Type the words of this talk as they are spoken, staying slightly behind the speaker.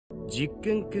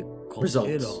Results.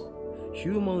 Error.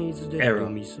 Human is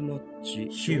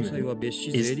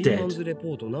dead.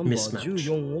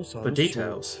 Mismatch. For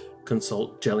details,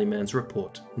 consult Jellyman's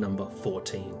report number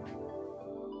 14.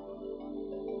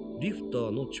 We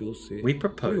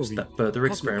propose that further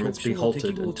experiments be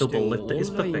halted until the lifter is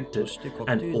perfected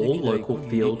and all local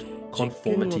field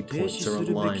conformity points are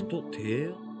online.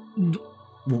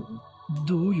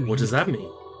 What does that mean?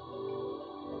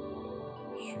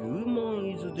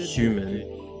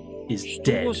 Human is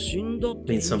dead.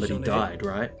 Means somebody died,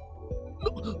 right?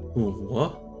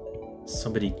 What?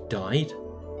 Somebody died?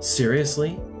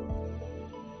 Seriously?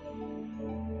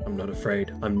 I'm not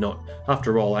afraid. I'm not.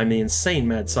 After all, I'm the insane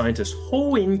mad scientist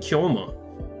Hoin Kyoma.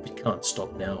 We can't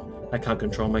stop now. I can't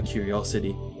control my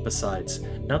curiosity. Besides,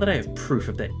 now that I have proof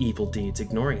of their evil deeds,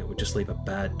 ignoring it would just leave a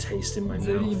bad taste in my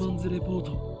mouth.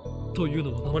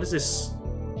 What is this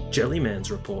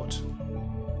Jellyman's report?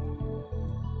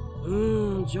 I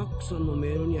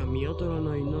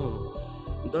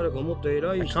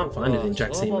can't find it in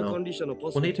Jack's email.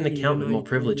 We'll need an account with more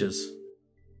privileges.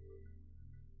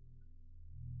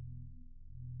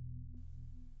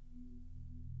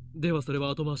 Then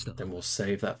we'll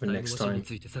save that for next time.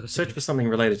 Search for something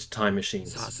related to time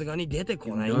machines. No, we're not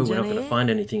going to find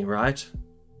anything, right?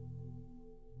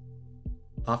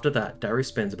 After that, Daru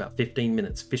spends about 15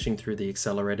 minutes fishing through the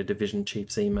Accelerator Division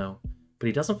Chief's email, but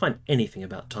he doesn't find anything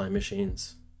about time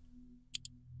machines.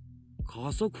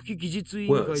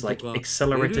 Words like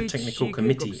Accelerator Technical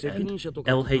Committee and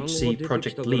LHC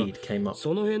Project Lead came up,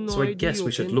 so I guess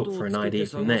we should look for an ID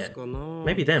from there.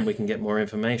 Maybe then we can get more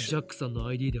information. You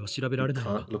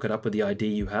can't look it up with the ID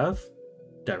you have?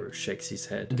 Daru shakes his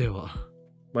head.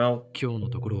 Well,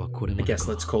 I guess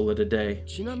let's call it a day.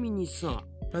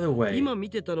 By the way, what we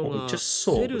just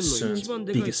saw was CERN's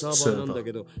biggest server, but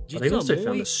they also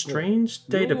found a strange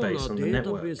database on the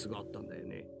network.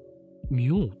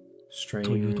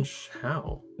 Strange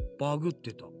how?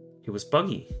 It was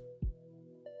buggy.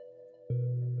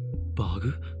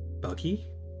 Buggy?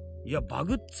 I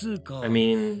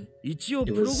mean, it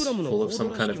was full of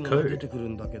some kind of code.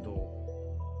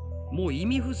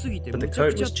 But the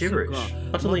code was gibberish.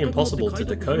 Utterly impossible to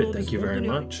decode, thank you very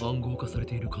much.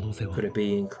 Could it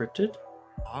be encrypted?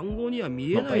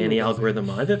 Not by any algorithm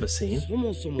I've ever seen.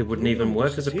 It wouldn't even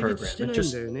work as a program, it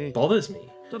just bothers me.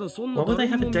 Why would they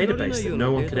have a database that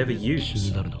no one could ever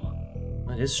use?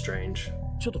 That is strange.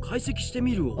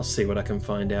 I'll see what I can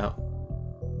find out.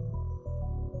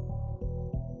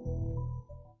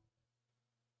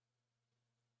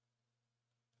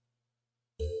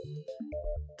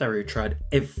 Daru tried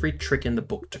every trick in the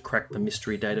book to crack the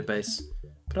mystery database,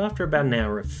 but after about an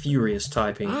hour of furious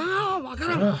typing,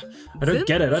 I don't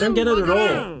get it at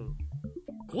all.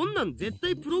 You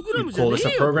call this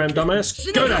a program,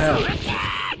 dumbass? Go to hell!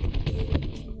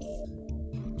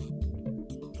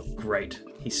 Oh, great,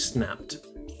 he snapped.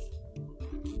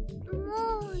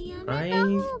 I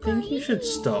think you should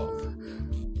stop.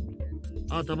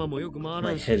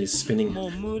 My head is spinning.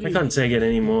 I can't take it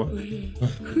anymore.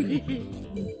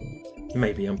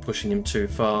 Maybe I'm pushing him too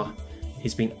far.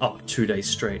 He's been up 2 days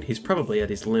straight. He's probably at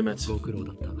his limit.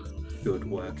 Good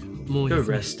work. Go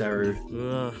rest, Daru.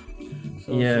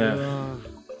 Yeah,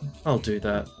 I'll do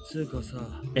that.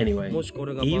 Anyway,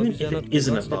 even if it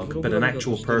isn't a bug, but an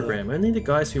actual program, only the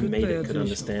guys who made it could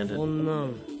understand it.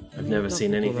 I've never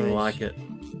seen anything like it.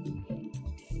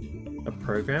 A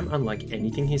program unlike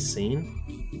anything he's seen?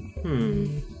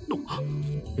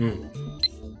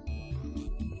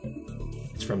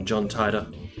 It's from John Titor.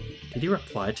 Did he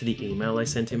reply to the email I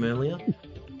sent him earlier?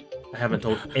 I haven't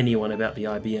told anyone about the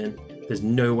IBN. There's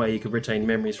no way he could retain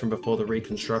memories from before the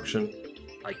reconstruction.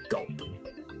 I gulp.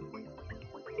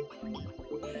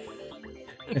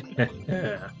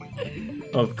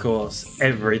 Of course,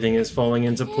 everything is falling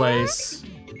into place.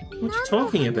 What are you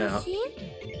talking about?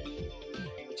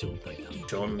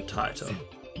 John Titor.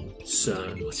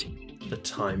 CERN. The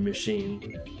time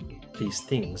machine. These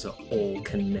things are all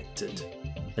connected.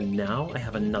 And now I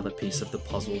have another piece of the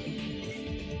puzzle.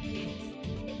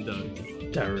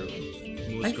 Daru.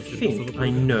 I think I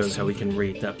know how we can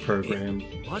read that program.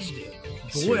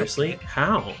 Seriously?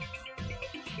 How?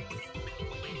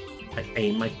 I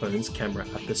aim my phone's camera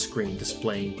at the screen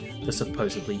displaying the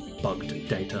supposedly bugged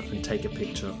data and take a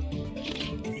picture.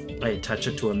 I attach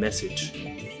it to a message.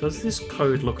 Does this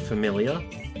code look familiar?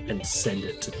 And send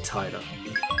it to Titor.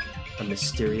 A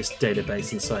mysterious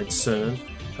database inside CERN,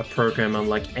 a program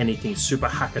unlike anything Super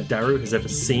Hacker Daru has ever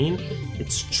seen.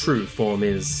 Its true form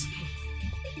is...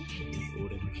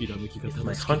 If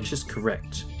my hunch is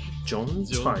correct, John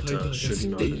Titor should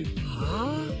know.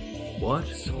 What?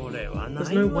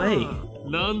 There's no way.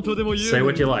 Say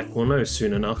what you like, we'll know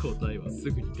soon enough.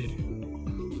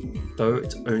 Though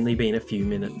it's only been a few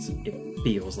minutes, it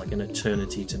feels like an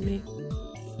eternity to me.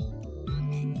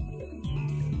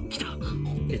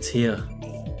 It's here.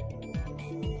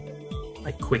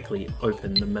 I quickly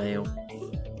open the mail.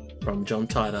 From John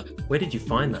Titor. Where did you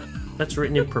find that? That's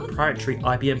written in proprietary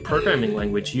IBM programming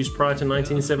language used prior to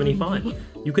 1975.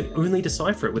 You can only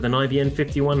decipher it with an IBM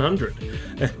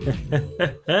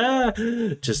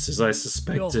 5100. Just as I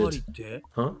suspected.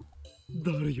 Huh?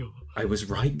 I was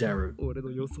right, Daru.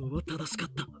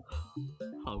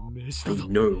 I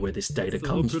know where this data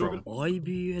comes from. An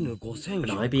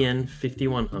IBM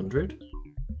 5100?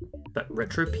 That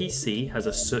retro PC has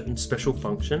a certain special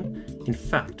function. In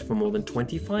fact, for more than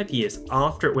 25 years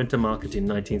after it went to market in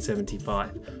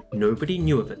 1975, nobody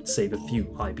knew of it save a few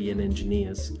IBM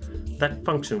engineers. That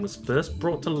function was first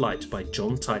brought to light by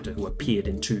John Titor, who appeared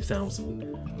in 2000.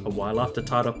 A while after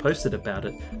Titor posted about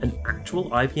it, an actual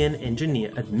IBM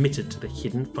engineer admitted to the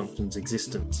hidden function's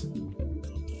existence.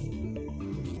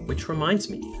 Which reminds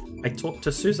me, I talked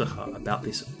to Suzuha about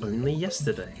this only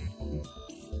yesterday.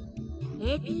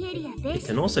 It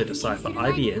can also decipher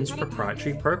IBM's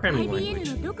proprietary programming language,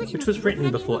 which was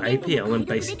written before APL and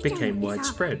BASIC became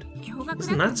widespread.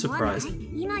 Isn't that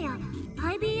surprising?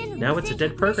 Now it's a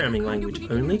dead programming language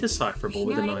only decipherable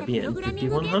with an IBM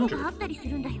 5100.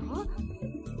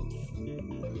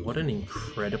 What an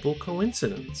incredible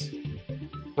coincidence.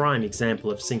 Prime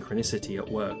example of synchronicity at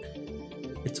work.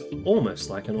 It's almost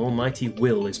like an almighty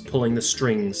will is pulling the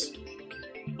strings.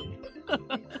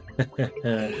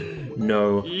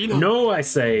 No, I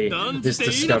say, this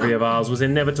discovery of ours was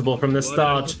inevitable from the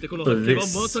start, but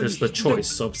this is the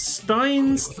choice of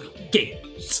Steins Gate.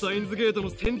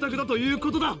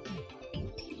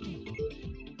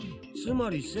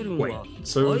 Wait,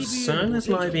 so CERN has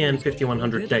an IBM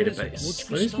 5100 database.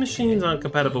 Those machines aren't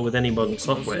compatible with any modern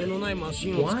software.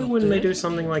 Why wouldn't they do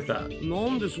something like that?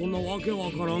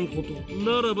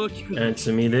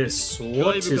 Answer me this.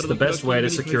 What is the best way to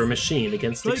secure a machine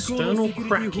against external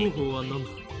cracking?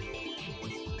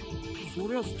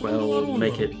 Well,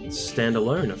 make it stand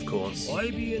alone, of course.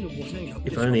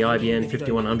 If only IBM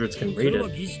 5100s can read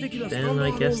it, then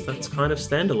I guess that's kind of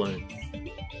standalone.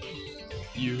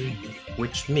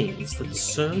 Which means that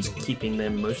CERN's keeping their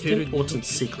most important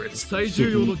secrets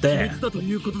hidden there. How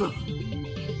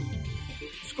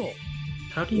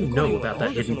do you know about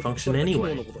that hidden function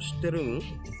anyway?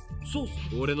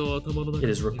 It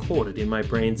is recorded in my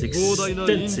brain's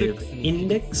extensive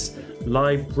Index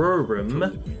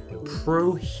Librorum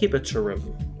Prohibitorum.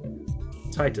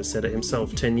 Titor said it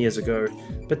himself 10 years ago,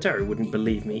 but Daru wouldn't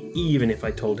believe me even if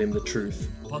I told him the truth.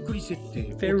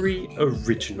 Very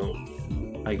original.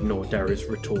 I ignore Daru's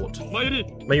retort.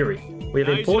 Mayuri, we have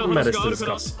important matters to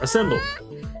discuss. Assemble!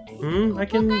 I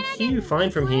can hear you fine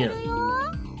from here.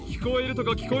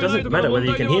 It doesn't matter whether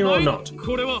you can hear or not.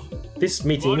 This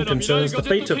meeting concerns the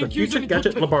fate of the Future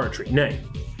Gadget Laboratory, nay,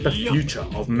 the future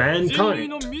of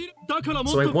mankind.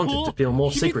 So I want it to feel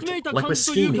more secretive, like we're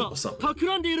scheming or something.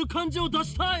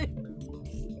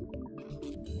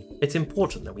 It's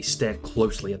important that we stare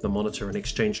closely at the monitor and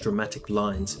exchange dramatic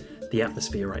lines. The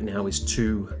atmosphere right now is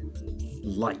too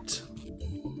light.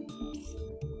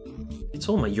 It's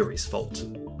all Mayuri's fault.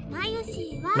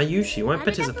 Mayushi won't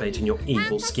participate in your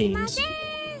evil schemes.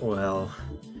 Well,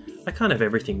 I can't have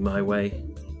everything my way.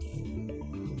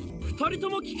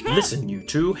 Listen, you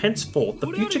two. Henceforth, the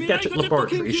Future Gadget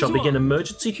Laboratory shall begin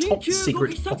emergency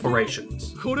top-secret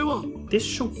operations. This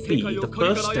shall be the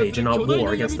first stage in our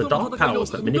war against the dark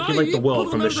powers that manipulate the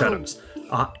world from the shadows.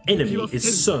 Our enemy is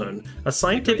CERN, a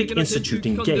scientific institute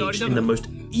engaged in the most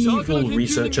evil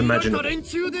research imaginable.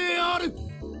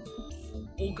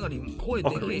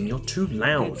 Ocarine, you're too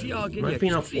loud. I've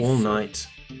been up all night.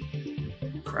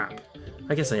 Crap.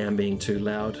 I guess I am being too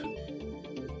loud.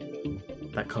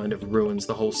 That kind of ruins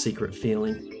the whole secret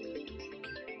feeling.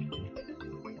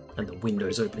 And the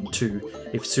window's open too.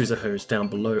 If Suzuha is down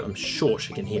below, I'm sure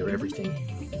she can hear everything.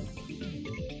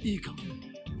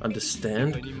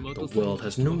 Understand? The world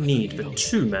has no need for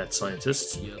two mad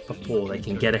scientists. Before they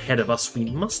can get ahead of us, we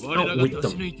must outwit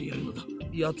them.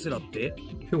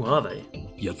 Who are they?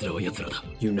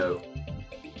 You know.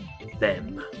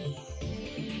 Them.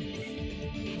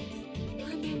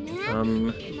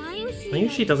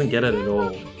 Mayushi doesn't get it at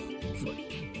all.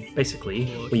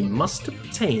 Basically, we must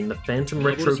obtain the Phantom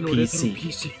Retro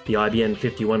PC, the IBM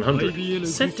 5100,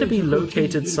 said to be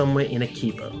located somewhere in a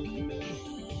keeper.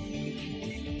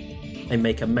 I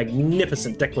make a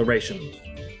magnificent declaration,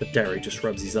 but Daru just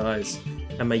rubs his eyes,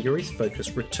 and Mayuri's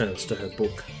focus returns to her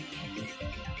book.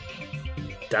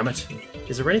 damn it.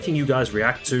 Is there anything you guys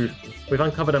react to? We've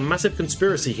uncovered a massive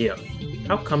conspiracy here.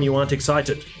 How come you aren't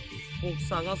excited?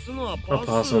 I'll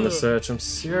pass on the search. I'm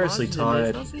seriously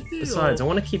tired. Besides, I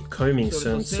want to keep combing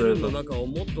CERN server.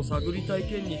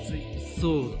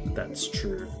 That's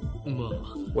true.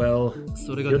 Well,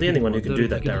 you're the only one who can do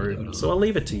that, Daru, so I'll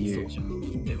leave it to you.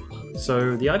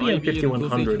 So, the IBM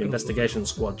 5100 investigation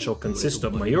squad shall consist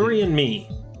of Mayuri and me.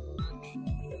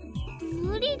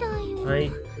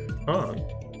 I can't.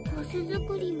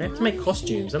 I have to make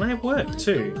costumes, and I have work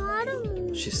too.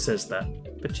 She says that,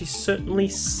 but she certainly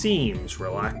seems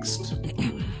relaxed.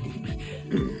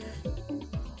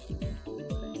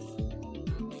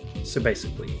 So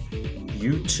basically,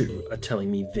 you two are telling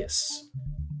me this.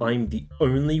 I'm the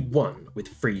only one with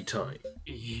free time.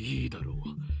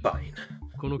 Fine.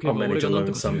 I'll manage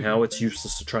alone somehow. It's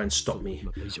useless to try and stop me.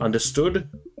 Understood?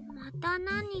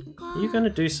 Are you gonna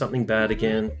do something bad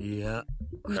again?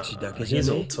 Nah, here's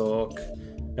all talk.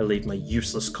 I leave my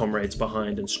useless comrades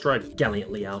behind and stride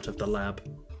gallantly out of the lab.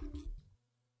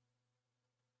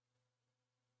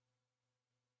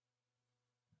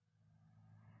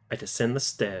 I descend the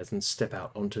stairs and step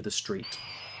out onto the street,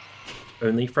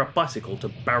 only for a bicycle to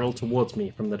barrel towards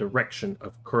me from the direction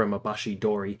of Kuramabashi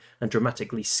Dori and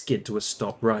dramatically skid to a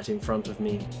stop right in front of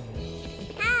me.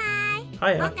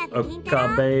 Hiya,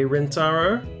 Okabe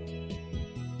Rintaro.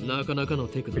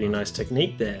 Pretty nice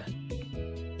technique there.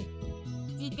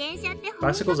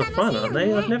 Bicycles are fun, aren't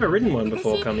they? I've never ridden one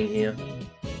before coming here.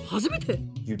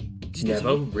 You've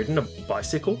never ridden a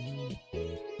bicycle?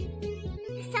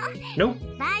 Nope.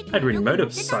 I'd ridden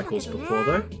motorcycles before,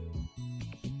 though.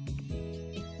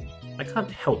 I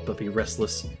can't help but be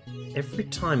restless. Every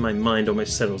time my mind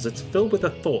almost settles, it's filled with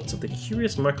the thoughts of the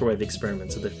curious microwave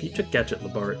experiments of the future gadget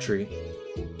laboratory.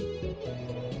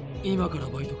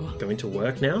 Going to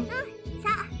work now?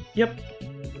 Yep.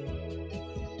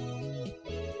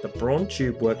 The Brawn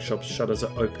Tube Workshop's shutters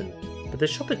are open, but the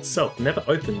shop itself never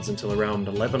opens until around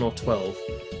 11 or 12.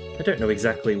 I don't know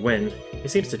exactly when. It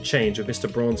seems to change with Mr.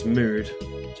 Brawn's mood.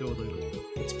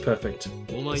 It's perfect.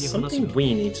 There's something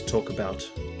we need to talk about.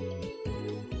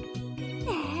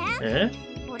 Eh?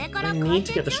 I need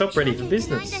to get the shop ready for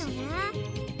business.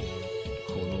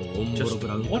 Just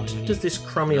what does this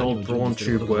crummy old Brawn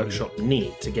Tube Workshop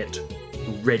need to get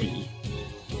ready?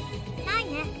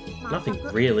 Nothing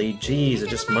really. Jeez, I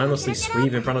just mindlessly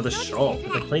sweep in front of the shop.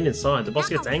 If they clean inside, the boss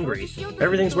gets angry.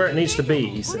 Everything's where it needs to be,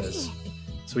 he says.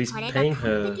 So he's paying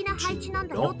her to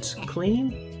not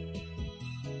clean?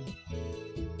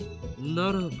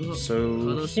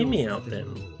 So hear me out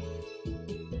then.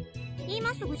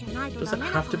 Does it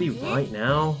have to be right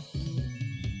now?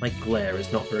 My glare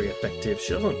is not very effective.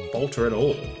 She doesn't falter at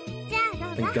all.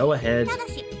 Then go ahead.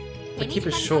 But keep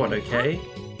it short, okay?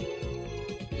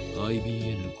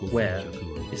 Where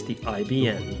is the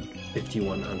IBM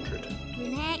 5100?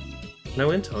 No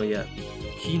intel yet.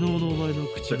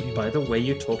 But by the way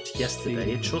you talked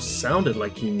yesterday, it sure sounded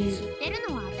like you knew.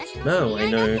 No, I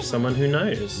know someone who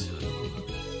knows.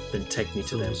 Then take me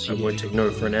to them. I won't take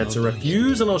no for an answer.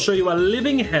 Refuse and I'll show you a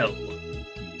living hell.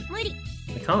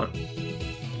 I can't.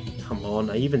 Come on,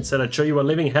 I even said I'd show you a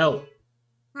living hell.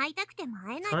 I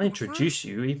can't introduce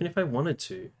you even if I wanted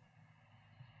to.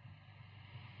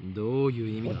 What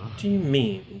do you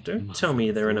mean? Don't tell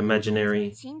me they're an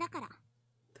imaginary.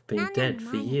 They've been dead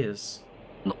for years.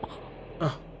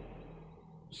 Oh.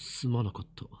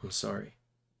 I'm sorry.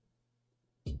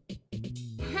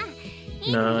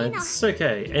 No, it's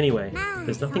okay. Anyway,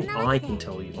 there's nothing I can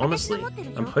tell you. Honestly,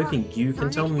 I'm hoping you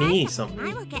can tell me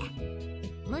something.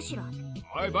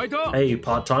 Hey,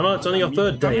 part-timer, it's only your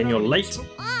third day and you're late.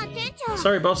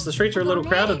 Sorry, boss, the streets are a little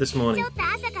crowded this morning.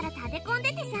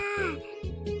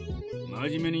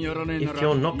 If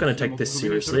you're not going to take this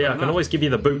seriously, I can always give you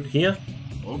the boot here.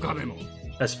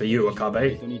 As for you,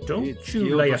 Okabe, don't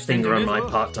you lay a finger on my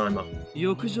part-timer. Aren't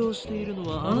you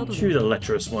the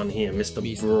lecherous one here, Mr.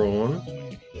 Brawn?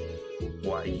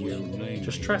 Why, you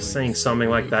just try saying something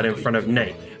like that in front of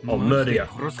Nate. I'll murder you.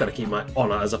 Gotta keep my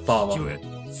honor as a father.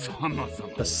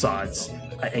 Besides,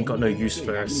 I ain't got no use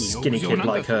for a skinny kid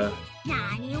like her.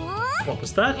 What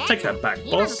was that? Take that back,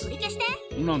 boss.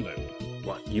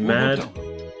 What, you mad?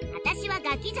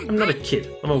 I'm not a kid.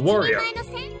 I'm a warrior.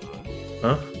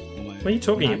 Huh? What are you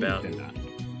talking about?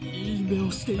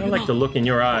 I like the look in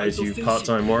your eyes, you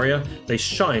part-time warrior. They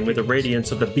shine with the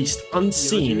radiance of the beast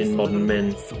unseen in modern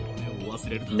men.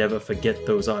 Never forget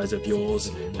those eyes of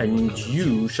yours, and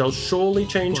you shall surely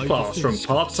change class from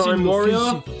part-time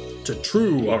warrior to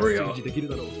true warrior.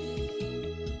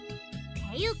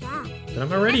 But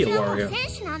I'm already a warrior.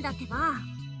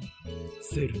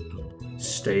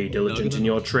 Stay diligent in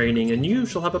your training, and you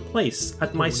shall have a place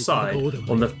at my side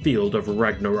on the field of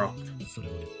Ragnarok.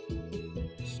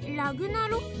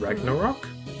 Ragnarok?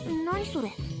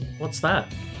 What's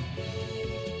that?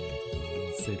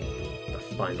 The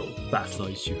final battle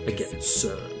against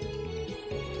CERN.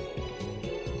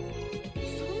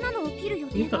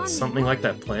 You've got something like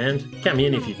that planned? Count me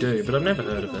in if you do, but I've never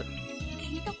heard of it.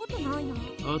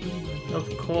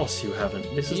 Of course you haven't.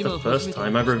 This is the first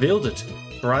time I've revealed it,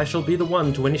 for I shall be the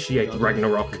one to initiate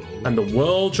Ragnarok, and the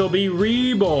world shall be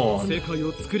reborn!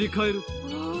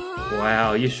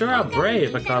 Wow, you sure are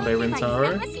brave, Okabe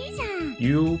Rintaro.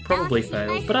 You probably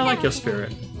failed, but I like your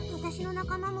spirit.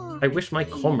 I wish my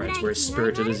comrades were as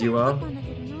spirited as you are.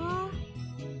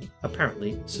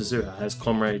 Apparently, Suzuha has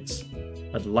comrades.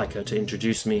 I'd like her to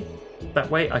introduce me. That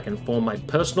way I can form my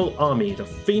personal army, the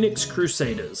Phoenix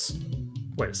Crusaders.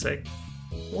 Wait a sec.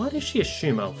 Why does she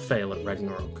assume I'll fail at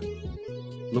Ragnarok?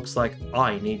 Looks like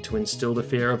I need to instill the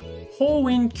fear of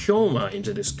Hoin Kyoma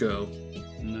into this girl.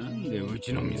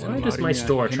 Why does my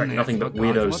store attract nothing but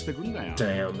weirdos?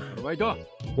 Damn.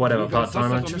 Whatever,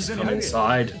 part-timer, just come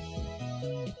inside.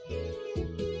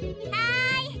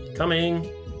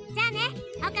 Coming.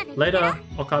 Later,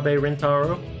 Okabe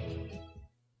Rintaro.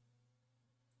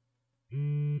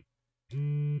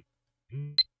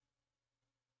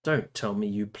 Don't tell me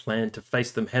you plan to face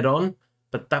them head-on,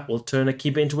 but that will turn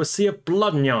Akiba into a sea of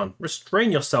blood and yarn.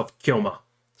 Restrain yourself, Kyoma.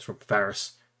 It's from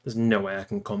Faris. There's no way I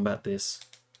can combat this.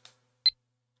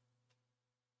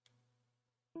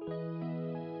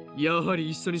 So,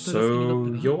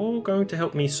 you're going to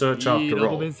help me search after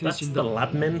all. That's the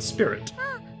Labmen spirit.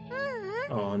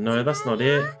 Oh no, that's not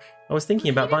it. I was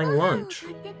thinking about buying lunch.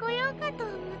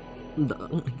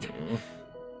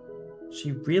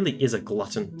 She really is a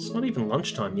glutton. It's not even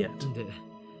lunchtime yet.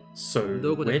 So,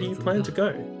 where do you plan to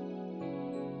go?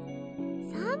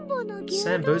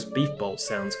 Sambo's beef bowl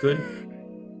sounds good.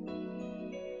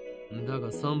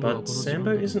 But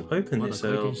Sambo isn't open this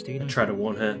early. I try to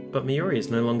warn her, but Mayuri is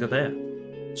no longer there.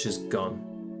 She's gone.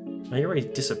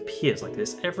 Mayuri disappears like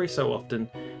this every so often,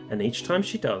 and each time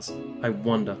she does, I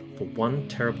wonder for one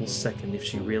terrible second if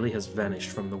she really has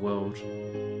vanished from the world.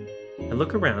 I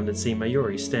look around and see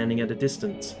Mayuri standing at a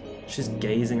distance. She's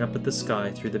gazing up at the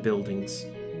sky through the buildings.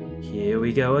 Here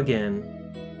we go again.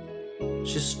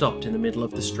 She's stopped in the middle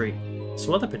of the street,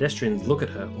 so other pedestrians look at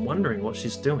her, wondering what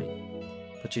she's doing.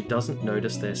 But she doesn't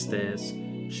notice their stares.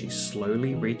 She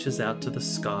slowly reaches out to the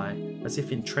sky, as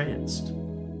if entranced.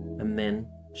 And then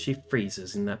she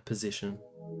freezes in that position.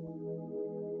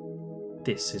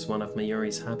 This is one of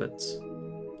Mayuri's habits.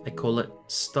 I call it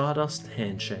Stardust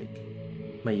Handshake.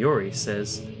 Mayuri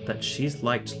says that she's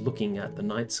liked looking at the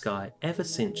night sky ever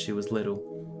since she was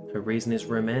little. Her reason is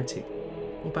romantic,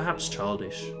 or perhaps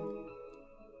childish.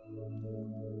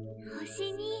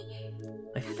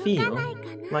 I feel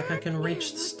like I can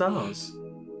reach the stars.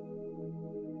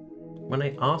 When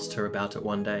I asked her about it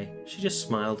one day, she just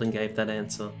smiled and gave that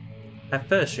answer. At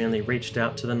first she only reached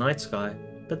out to the night sky,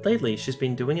 but lately she's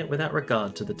been doing it without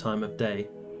regard to the time of day.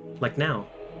 Like now,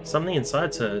 something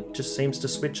inside her just seems to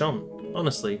switch on.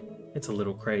 Honestly, it's a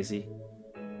little crazy.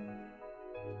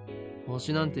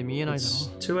 It's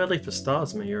too early for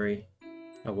stars, Mayuri.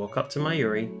 I walk up to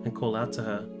Mayuri and call out to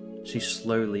her. She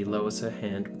slowly lowers her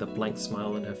hand with a blank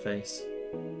smile on her face.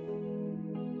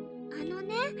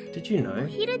 Did you know,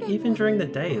 even during the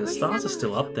day, the stars are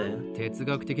still up there?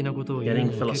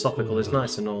 Getting philosophical is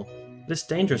nice and all, but it's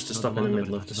dangerous to stop in the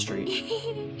middle of the street.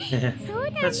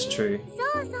 That's true.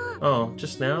 Oh,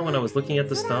 just now when I was looking at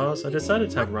the stars, I decided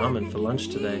to have ramen for lunch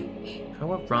today.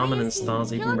 How are ramen and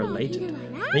stars even related?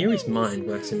 Mayuri's mind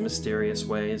works in mysterious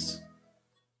ways.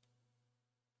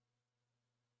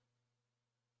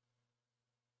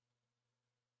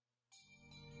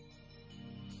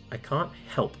 I can't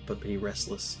help but be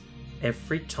restless.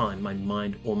 Every time my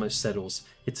mind almost settles,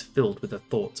 it's filled with the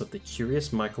thoughts of the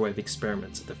curious microwave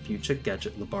experiments at the Future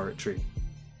Gadget Laboratory.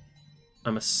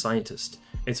 I'm a scientist.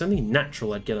 It's only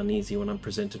natural I'd get uneasy when I'm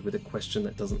presented with a question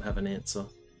that doesn't have an answer.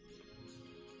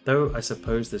 Though I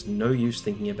suppose there's no use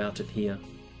thinking about it here.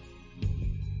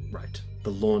 Right,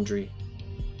 the laundry.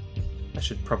 I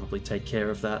should probably take care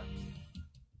of that.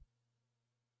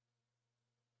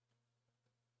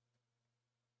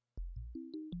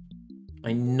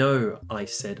 I know I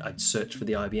said I'd search for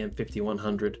the IBM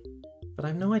 5100, but I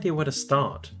have no idea where to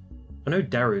start. I know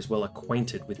Daru's well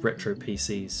acquainted with retro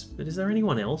PCs, but is there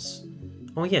anyone else?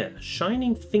 Oh yeah,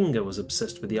 Shining Finger was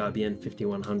obsessed with the IBM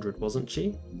 5100, wasn't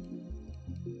she?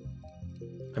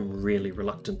 I'm really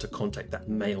reluctant to contact that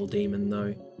male demon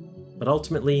though, but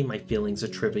ultimately my feelings are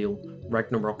trivial.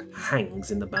 Ragnarok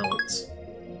hangs in the balance.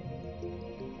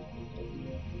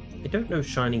 I don't know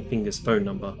Shining Finger's phone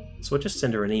number, so I'll just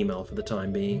send her an email for the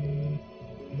time being.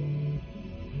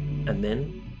 And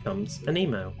then comes an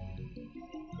email.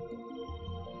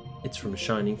 It's from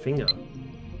Shining Finger.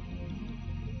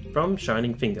 From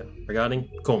Shining Finger, regarding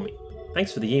call me.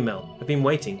 Thanks for the email. I've been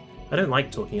waiting. I don't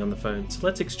like talking on the phone, so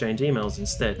let's exchange emails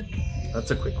instead.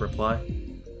 That's a quick reply.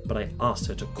 But I asked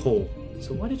her to call,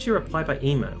 so why did she reply by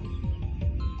email?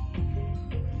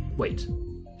 Wait,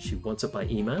 she wants it by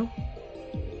email?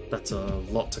 That's a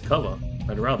lot to cover.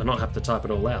 I'd rather not have to type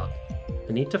it all out.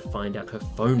 I need to find out her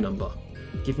phone number.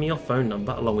 Give me your phone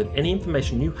number along with any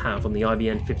information you have on the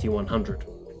IBN 5100.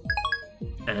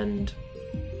 And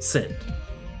send.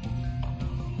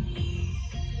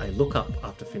 I look up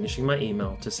after finishing my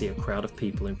email to see a crowd of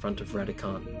people in front of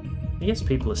Radican. I guess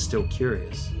people are still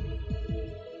curious.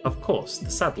 Of course, the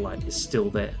satellite is still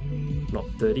there. Not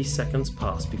 30 seconds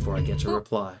pass before I get a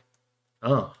reply.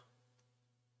 Ah.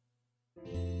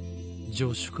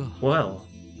 Well,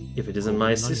 if it isn't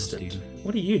my assistant,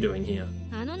 what are you doing here?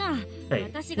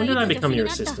 Hey, when did I become your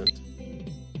assistant?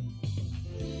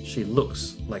 She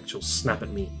looks like she'll snap at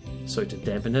me, so to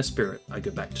dampen her spirit, I go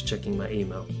back to checking my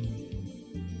email.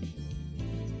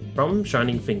 From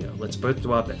Shining Finger, let's both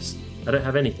do our best. I don't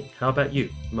have anything. How about you,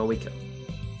 Moika?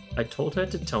 I told her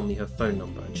to tell me her phone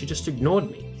number, and she just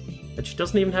ignored me. And she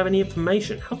doesn't even have any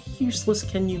information. How useless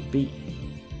can you be?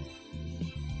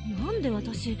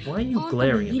 Why are you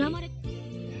glaring at me?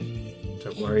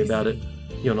 Don't worry about it.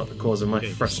 You're not the cause of my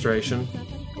frustration.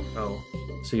 Oh,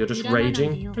 so you're just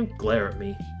raging? Don't glare at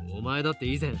me.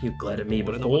 You've glared at me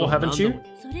before, haven't you?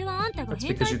 That's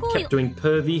because you kept doing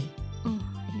pervy.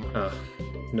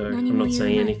 No, I'm not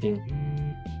saying anything.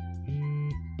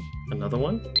 Another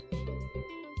one?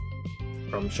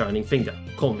 From Shining Finger,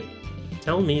 call me.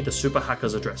 Tell me the super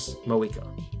hacker's address, Moika.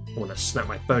 I want to snap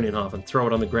my phone in half and throw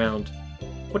it on the ground.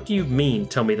 What do you mean,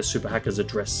 tell me the super hacker's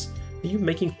address? Are you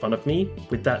making fun of me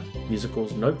with that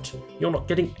musical's note? You're not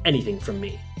getting anything from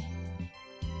me.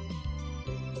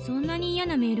 Are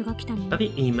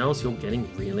the emails you're getting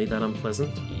really that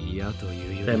unpleasant?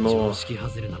 They're more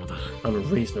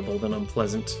unreasonable than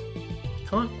unpleasant.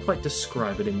 Can't quite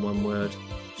describe it in one word.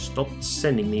 Stop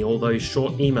sending me all those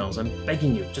short emails, I'm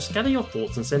begging you. Just gather your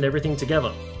thoughts and send everything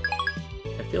together.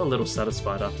 I feel a little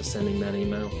satisfied after sending that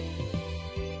email.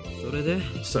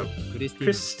 So,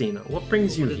 Christina, what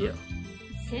brings you here?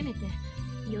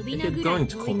 If you're going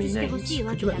to call me names,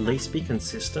 could you at least be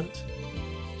consistent?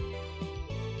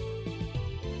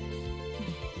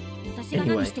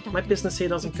 Anyway, my business here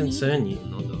doesn't concern you.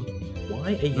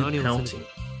 Why are you pouting?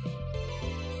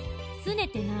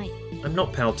 I'm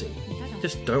not pouting. I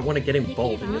just don't want to get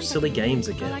involved in your silly games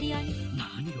again.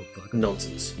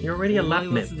 Nonsense. You're already a lab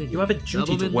member. You have a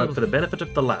duty to work for the benefit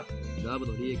of the lab.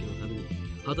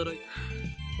 I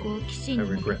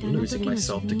regret losing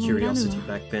myself to curiosity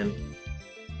back then.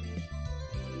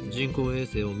 Did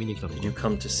you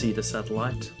come to see the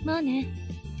satellite?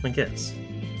 I guess.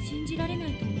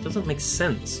 It doesn't make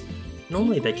sense.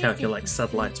 Normally they calculate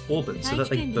satellites' orbit so that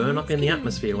they burn up in the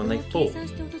atmosphere when they fall.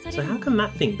 So how can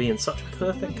that thing be in such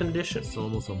perfect condition?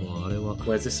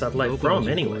 Where's this satellite from,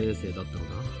 anyway?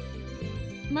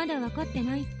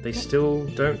 They still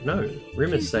don't know.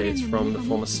 Rumors say it's from the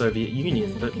former Soviet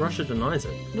Union, but Russia denies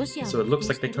it. So it looks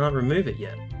like they can't remove it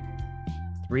yet.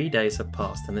 3 days have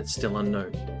passed and it's still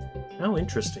unknown. How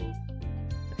interesting.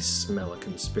 I smell a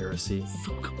conspiracy.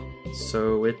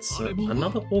 So it's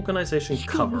another organization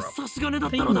cover-up.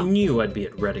 They knew I'd be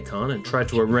at Radican and tried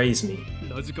to erase me.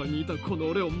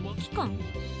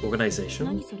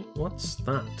 Organization? What's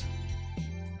that?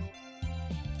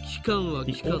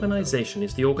 The organization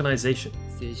is the organization.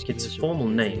 Its formal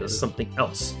name is something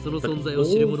else, but all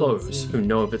those who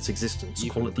know of its existence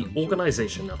call it the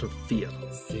organization out of fear.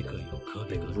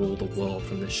 They rule the world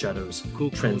from the shadows,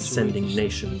 transcending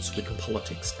nations with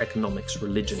politics, economics,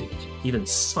 religion, even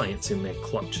science in their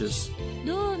clutches.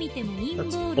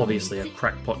 That's obviously a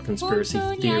crackpot conspiracy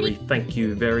theory, thank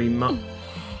you very much.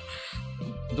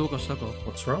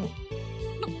 What's wrong?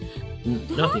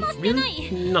 Nothing, really?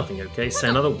 Nothing, okay? Say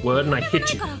another word and I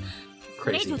hit you.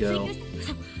 Crazy girl.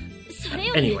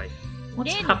 Anyway,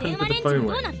 what's happened with the phone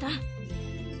wave?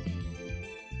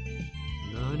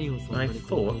 I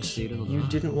thought you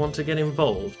didn't want to get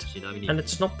involved. And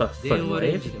it's not the phone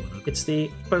wave, it's the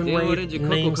phone wave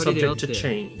name subject to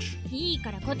change.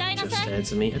 Just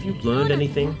answer me, have you learned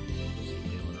anything?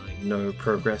 No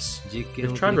progress.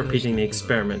 We've tried repeating the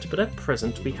experiment, but at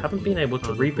present we haven't been able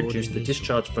to reproduce the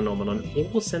discharge phenomenon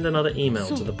or send another email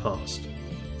to the past.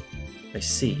 I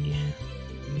see.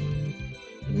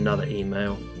 Another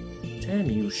email. Damn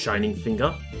you, Shining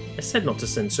Finger. I said not to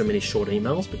send so many short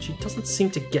emails, but she doesn't seem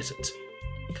to get it.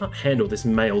 I can't handle this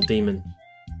mail demon.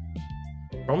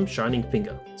 From Shining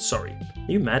Finger. Sorry.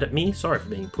 Are you mad at me? Sorry for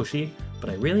being pushy, but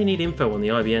I really need info on the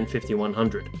IBN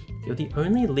 5100. You're the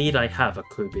only lead I have,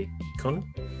 Akube-kun.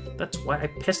 That's why I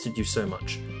pestered you so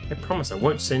much. I promise I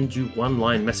won't send you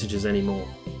one-line messages anymore.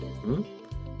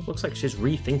 Looks like she's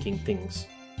rethinking things.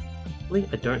 Hopefully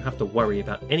I don't have to worry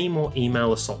about any more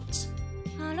email assaults.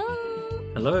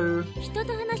 Hello?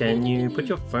 Can you put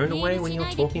your phone away when you're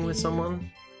talking with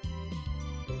someone?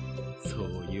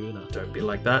 Don't be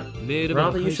like that.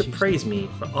 Rather, you should praise me,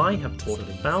 for I have taught a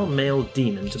foul male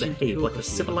demon to behave like a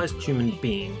civilized human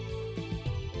being.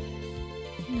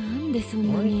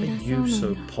 Why are you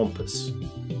so pompous?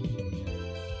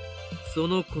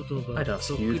 I'd ask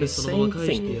you the same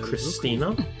thing,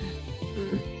 Christina.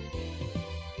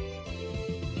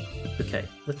 Okay,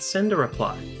 let's send a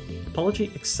reply.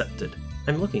 Apology accepted.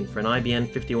 I'm looking for an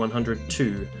IBN 5100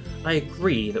 too. I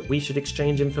agree that we should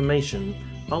exchange information.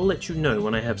 I'll let you know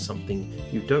when I have something.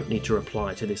 You don't need to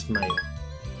reply to this mail.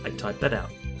 I type that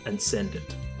out and send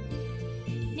it.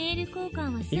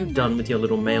 Are you done with your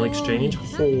little mail exchange,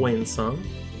 Hoen-san?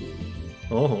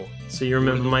 Oh, so you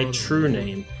remember my true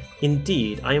name.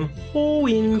 Indeed, I am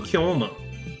Hoen Kyoma.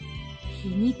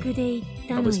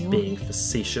 I was being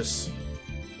facetious.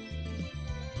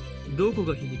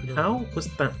 How was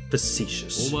that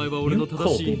facetious? You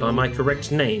called me by my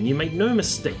correct name. You made no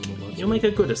mistake. You'll make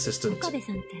a good assistant.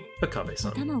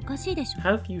 Okabe-san.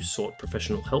 Have you sought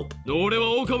professional help?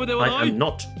 I am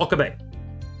not Okabe.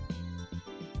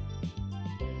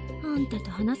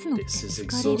 This is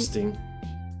exhausting.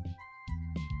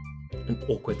 An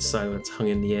awkward silence hung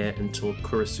in the air until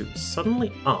Kurisu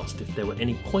suddenly asked if there were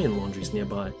any coin laundries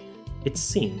nearby. It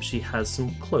seems she has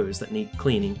some clothes that need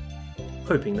cleaning.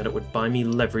 Hoping that it would buy me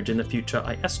leverage in the future,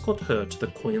 I escort her to the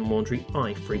coin laundry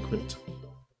I frequent.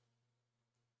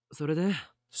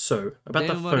 So, about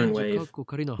the phone wave,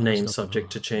 name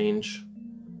subject to change.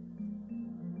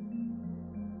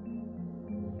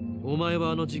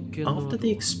 After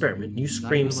the experiment, you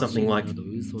screamed something like,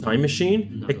 "Time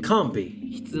machine? It can't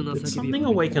be." Did something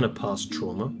awaken a past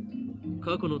trauma?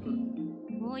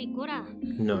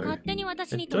 No.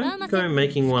 And don't go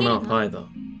making one up either.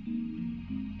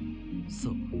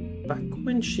 Back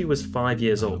when she was 5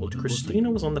 years old,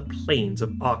 Christina was on the plains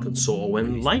of Arkansas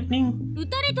when lightning...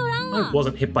 I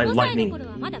wasn't hit by lightning,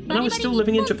 and I was still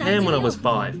living in Japan when I was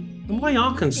 5. And why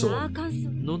Arkansas?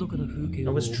 I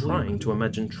was trying to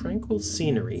imagine tranquil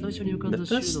scenery, and the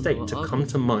first state to come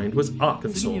to mind was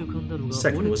Arkansas.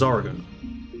 Second was Oregon.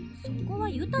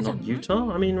 Not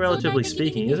Utah? I mean, relatively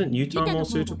speaking, isn't Utah more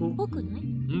suitable?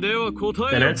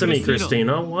 Then answer me,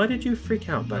 Christina, why did you freak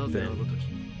out back then?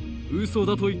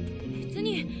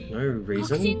 No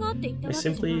reason. I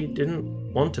simply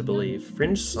didn't want to believe.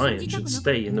 Fringe science should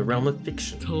stay in the realm of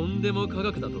fiction.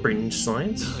 Fringe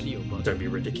science? Don't be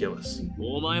ridiculous.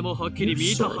 You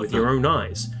saw it with your own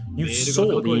eyes. You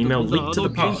saw the email leak to the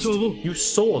past. You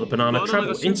saw the banana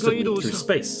travel instantly through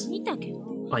space.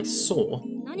 I saw,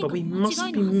 but we must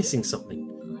be missing something.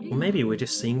 Or maybe we're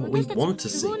just seeing what we want to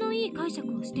see.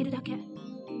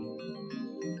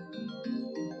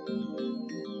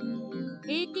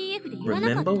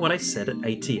 Remember what I said at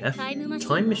ATF?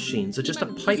 Time machines are just a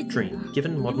pipe dream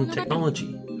given modern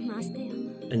technology.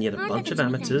 And yet a bunch of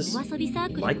amateurs,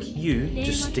 like you,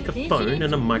 just stick a phone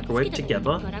and a microwave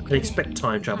together and expect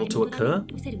time travel to occur?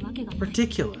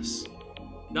 Ridiculous.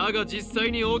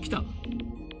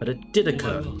 But it did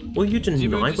occur. Will you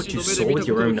deny what you saw with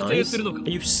your own eyes? Are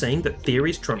you saying that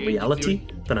theories trump reality?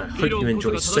 Then I hope you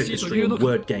enjoy sophistry and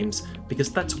word games,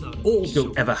 because that's all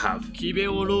you'll ever have.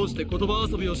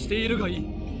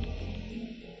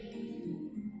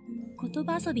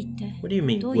 What do you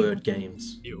mean, word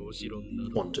games?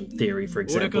 Quantum theory, for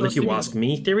example. If you ask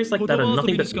me, theories like that are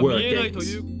nothing but word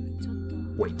games.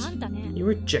 Wait, you're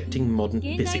rejecting modern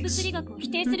physics.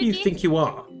 Who do you think you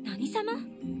are?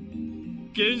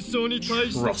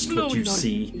 Trust what you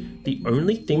see. The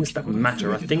only things that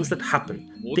matter are things that happen.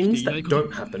 Things that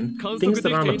don't happen, things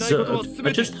that aren't observed,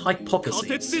 are just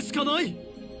hypotheses.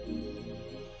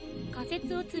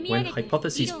 When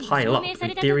hypotheses pile up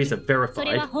and theories are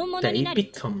verified, they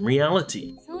become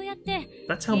reality.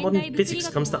 That's how modern physics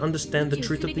comes to understand the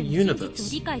truth of the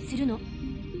universe.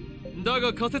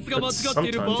 But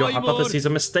sometimes your hypotheses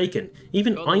are mistaken.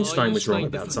 Even Einstein was wrong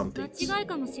about some things.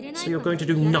 So you're going to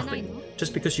do nothing,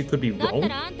 just because you could be wrong?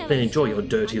 Then enjoy your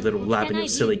dirty little lab and your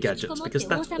silly gadgets, because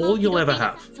that's all you'll ever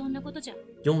have.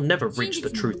 You'll never reach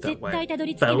the truth that way.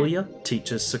 Failure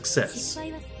teaches success.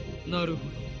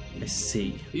 I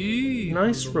see.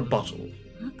 Nice rebuttal.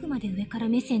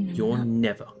 You're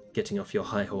never getting off your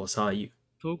high horse, are you?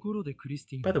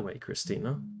 By the way,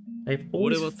 Christina, I've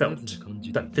always felt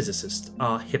that physicists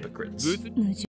are hypocrites.